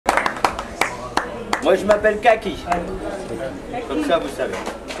Moi je m'appelle Kaki. Comme ça vous savez.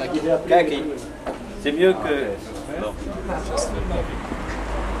 Kaki. C'est mieux que... Bon.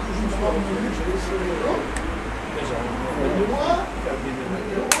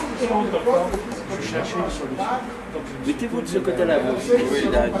 Mettez-vous de ce côté-là, vous. Oui,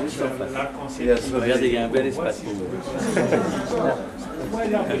 là, juste en face. Regardez, il y a un bel espace pour vous.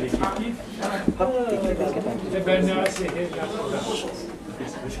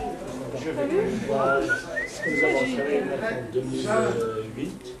 Je vais voir ce que nous avons fait en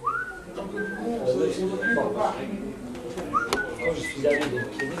 2008. Quand je suis arrivé de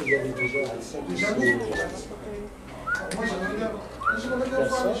Kenya, il y avait déjà 5 moi, j'aimerais bien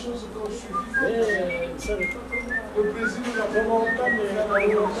faire les choses quand je suis vivant. Mais ça, le plaisir de la comment on parle de la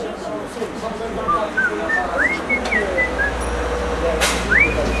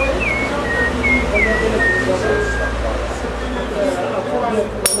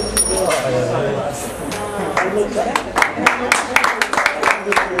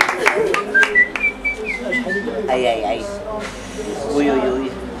Aïe aïe aïe. Oui oui oui.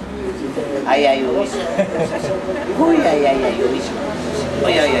 Aïe aïe oui. Oui aïe aïe aïe oui.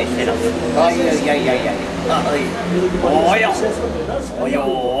 Oui aïe aïe c'est là. Aïe aïe aïe aïe aïe. Aïe. Oh yo. Oh yo.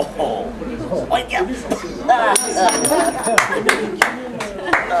 Oh yo. Oh yo.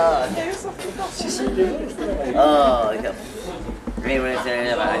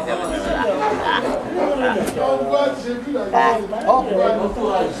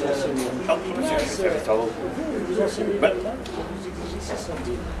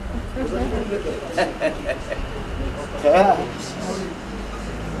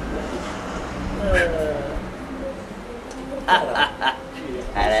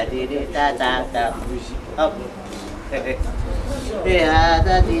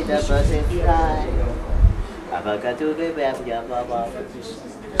 j'ai vu la Hop. Abacatu bébé, bien papa.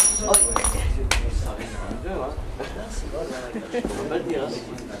 Oh. On va pas le dire, hein.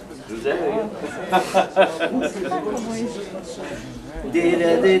 Je vous aime.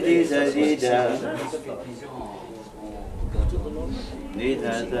 Dida, dida, dida.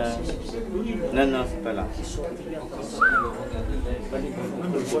 Dida, dida. Non, non, c'est pas là.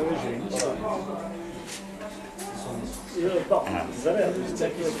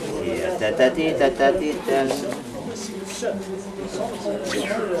 Tatati, tatati,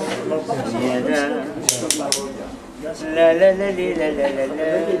 la la la la la la la la.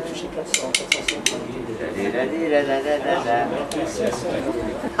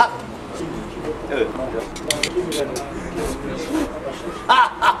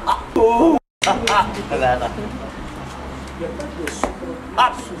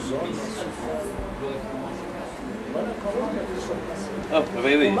 Oh,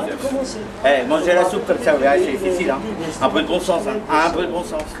 oui, oui. Eh, mangez la soupe comme ça, vous verrez, c'est facile, hein. Un peu de bon sens, hein. Un peu de bon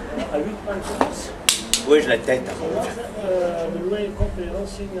sens. Oui, je la tête.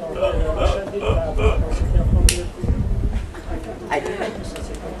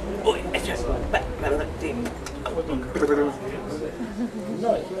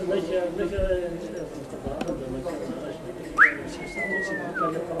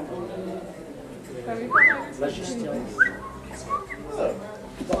 La gestion.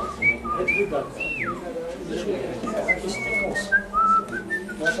 Bon, êtes-vous d'accord?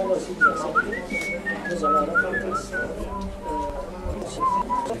 Nous allons aussi nous allons raconter ça.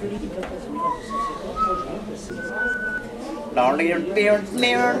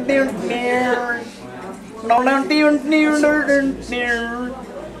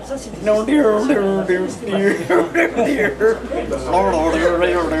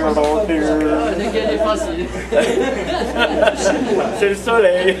 C'est le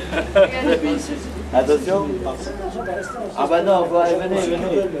soleil. Attention. Ah bah non, venez,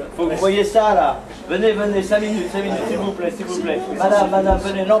 venez. Faut que vous voyez ça là. Venez, venez, 5 minutes, s'il vous plaît, s'il vous plaît. Madame, madame,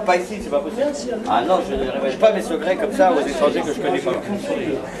 venez. Non, pas ici, c'est pas possible. Ah non, je ne révèle pas mes secrets comme ça aux étrangers que je connais pas.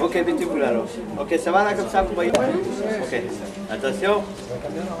 Ok, mettez-vous là alors. Ok, ça va là comme ça, vous voyez? Ok. Attention.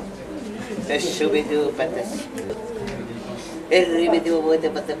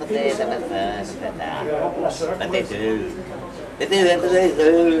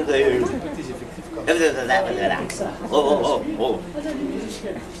 Oh, oh, oh, oh.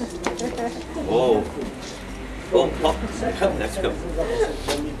 Oh. Oh, oh. Let's go.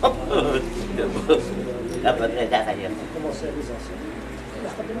 Hop.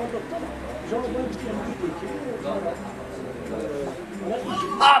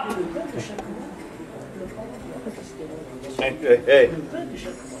 Hey, hey, hey.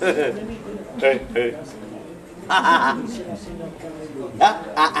 Hey, hey. Ah, ah,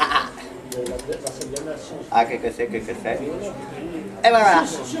 ah, ah. Ah, qu'est-ce que c'est, qu'est-ce que c'est? Et voilà.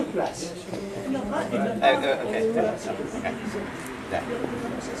 Sur place.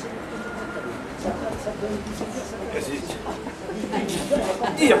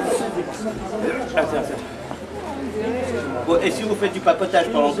 Bon, et si vous faites du papotage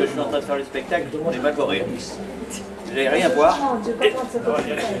pendant que je suis en train de faire le spectacle, on n'est pas correct. Vous n'allez rien voir.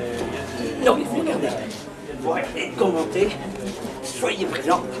 Non, il faut regarder. Voilà, et commenter. Soyez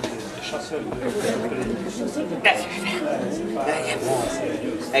présents.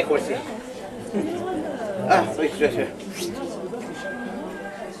 Allez, quoi c'est? Ah, oui, je sais.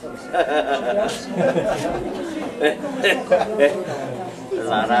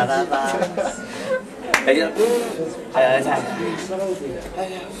 La la la la. Aïe,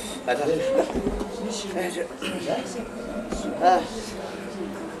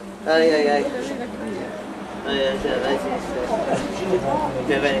 aïe, aïe.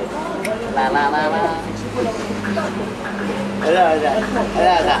 La la la la. Là, là,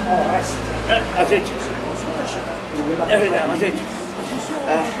 là, là. Ensuite. Ensuite.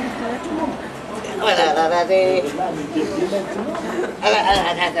 Voilà, là, là, là. Ah,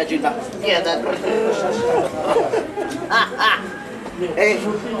 tu vas.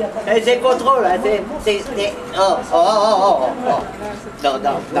 C'est le contrôle, hein, c'est... Oh, oh, oh, oh, oh. Non,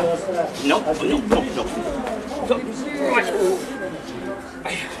 non, non. Non, non, non, non.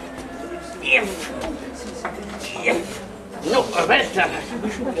 Non, reste là.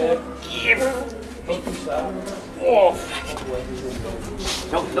 Oh.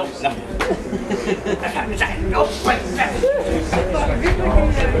 Non, non, non. Non,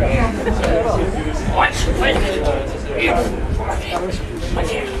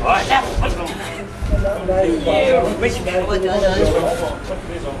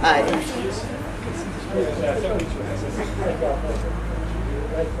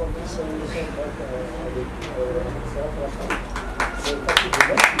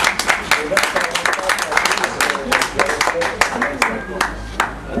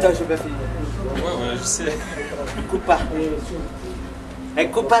 attends, j'ai pas fini. Ouais, je sais. Coupe pas.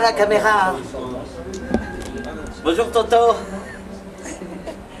 Elle coupe pas la caméra. Bonjour tonton.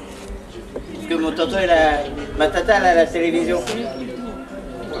 Parce que mon tonton, ma tata, elle a la télévision.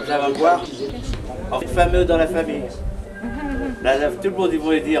 Ça va me voir. En fait, fameux dans la famille. Là, tout le monde, ils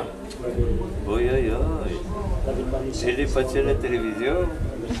vont lui dire. Oui, oui, oui. Elle est passée à la télévision.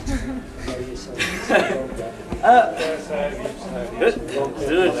 Ah.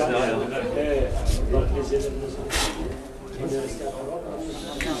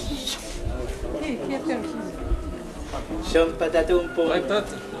 Chum patatoum pour... Répète.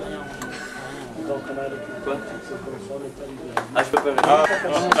 Quoi? Ah, je peux pas répéter.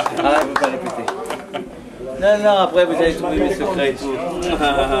 Ah, je peux pas répéter. Non, non, après vous allez trouver mes secrets et tout.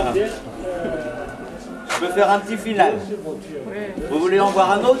 Je peux faire un petit final. Vous voulez en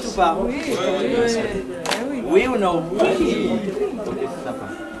voir un autre ou pas? Oui. Oui ou non? Oui. Ok, c'est sympa.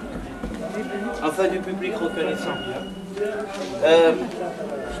 Enfin, du public reconnaissant.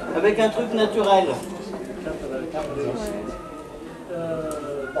 Avec un truc naturel.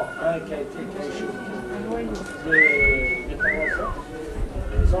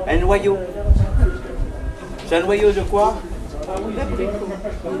 Un noyau. C'est un noyau de quoi?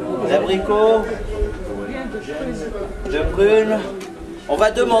 D'abricot. De prune. On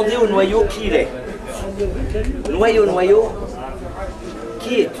va demander au noyau qui il est. Noyau, noyau.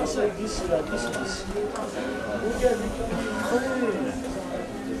 Qui est-tu?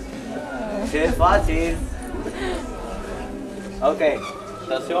 C'est facile. Ok,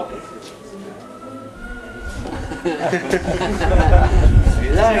 attention. Et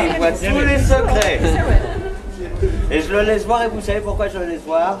là, il voit tous les secrets. Et je le laisse voir, et vous savez pourquoi je le laisse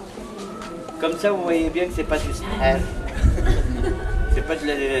voir? Comme ça, vous voyez bien que c'est pas du sale. C'est pas de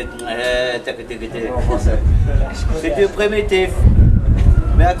la... C'est du primitif.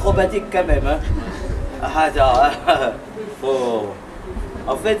 Mais acrobatique quand même. Hein. Ah, oh.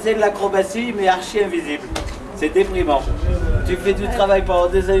 En fait, c'est de l'acrobatie, mais archi invisible. C'est déprimant. Tu fais du travail pendant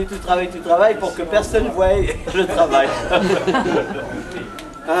des années, tu travailles pour que personne ne voie le travail.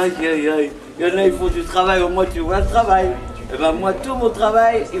 Aïe, aïe, aïe. Il y en a, ils font du travail, au moins tu vois le travail. Et ben moi, tout mon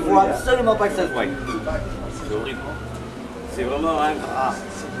travail, ils ne voient absolument pas que ça se voit. C'est horrible. C'est vraiment un gras.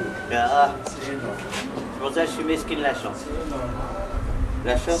 C'est pour ça que je suis mesquine la chance.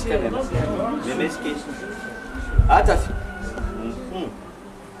 La chance quand même. Mais mesquine. Attention.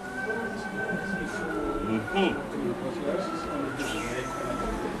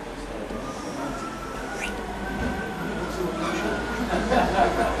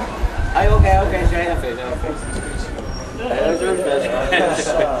 Ah, ok, j'ai rien fait. Je le fais.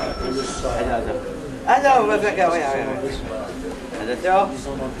 Ah non, on va faire qu'à rien. Attention.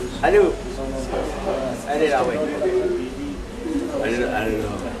 Allez où? Elle est là, oui. Elle est là.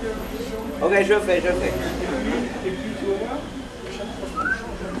 Ok, je fais.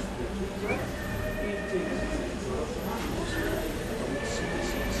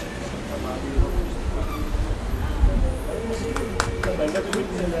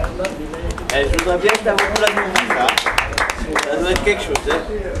 Je voudrais bien que tu aies beaucoup d'amour, ça. Ça doit être quelque chose, hein.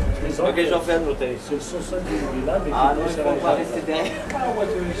 Ok, j'en fais un autre. Ah non, il ne faut pas rester derrière.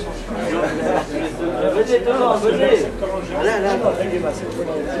 Venez devant, venez. Là.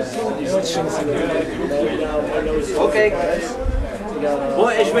 Ok. Bon,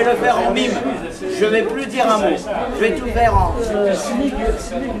 et je vais le faire en mime. Je ne vais plus dire un mot. Je vais tout faire en...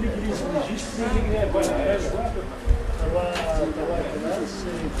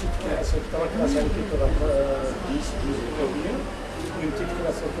 Une petite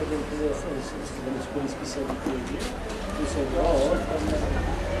création de une spécialité. Ils sont grands,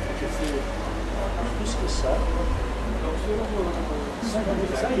 plus que ça.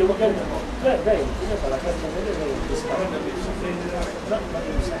 Il y a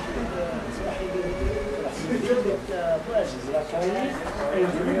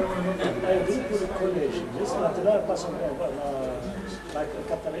la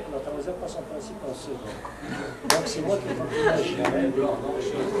passe en principe en second. Donc c'est moi qui vais imaginer.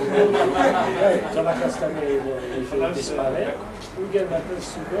 Dans la castagne, il fait disparaître. Ou il y a un peu de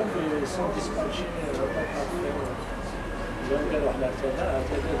seconde et sont dispatchés. Donc, alors, la tête,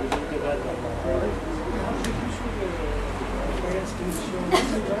 donc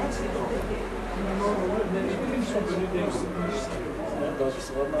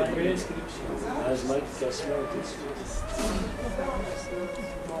c'est vraiment une modification tout de suite.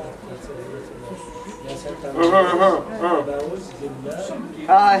 Il y a un certain nombre de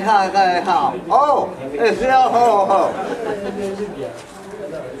Oh, c'est bien.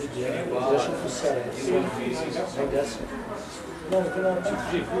 Non,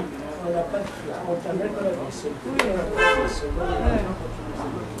 on n'a pas de fleurs. On t'a même pas la vie. C'est le coup, on a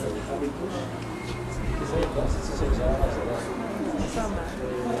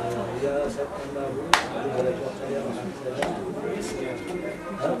il y a certains marous,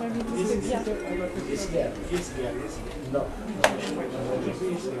 non.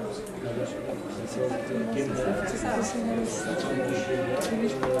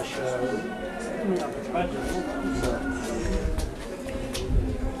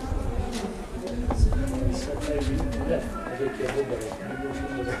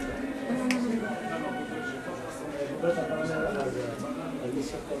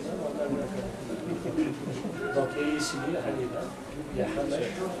 Donc ici, il y a Hamash.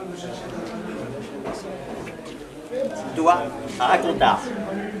 Toi, Raconte Art.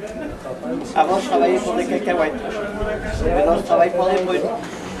 Avant, je travaillais pour des cacahuètes. Maintenant, je travaille pour des brunes.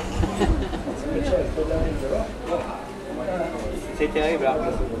 C'est terrible, hein.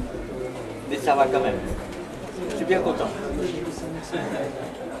 Mais ça va quand même. Je suis bien content.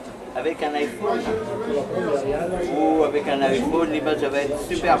 Avec un iPhone, ou avec un iPhone, l'image va être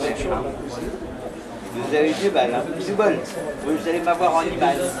super belle. Hein. Vous avez du bol, hein. Du bol. Vous allez m'avoir en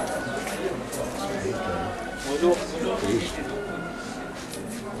image. Bonjour.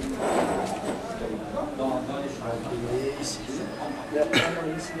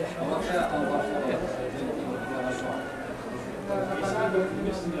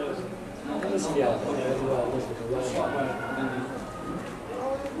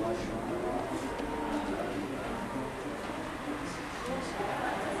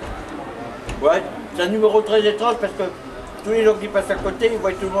 Ouais, c'est un numéro très étrange parce que tous les gens qui passent à côté, ils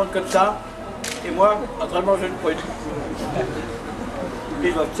voient tout le monde comme ça. Et moi, en train de manger une prune.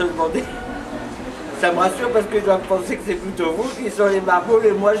 Ils doivent se demander. Ça me rassure parce qu'ils doivent penser que c'est plutôt vous qui sont les marboules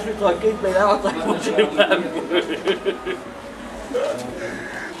et moi je suis tranquille, mais là en train de manger ma boule.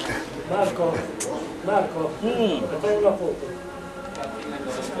 Marco, fai una foto.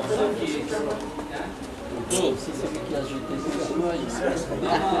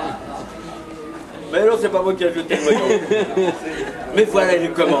 Mais non, c'est pas moi qui ai jeté le maillot. Mais voilà les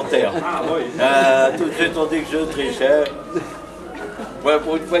commentaires. Tout de suite on dit que je trichais. Voilà,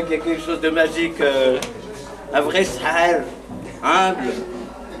 pour une fois qu'il y a quelque chose de magique, un vrai Sahel, humble,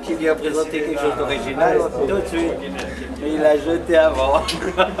 qui vient présenter quelque chose d'original, tout de suite. Et il a jeté avant.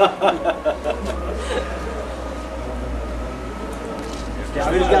 Je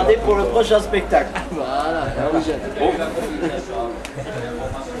vais le garder pour le prochain spectacle. Voilà, Bon.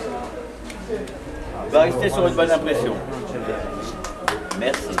 Va rester sur une bonne impression.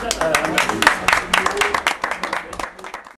 Merci.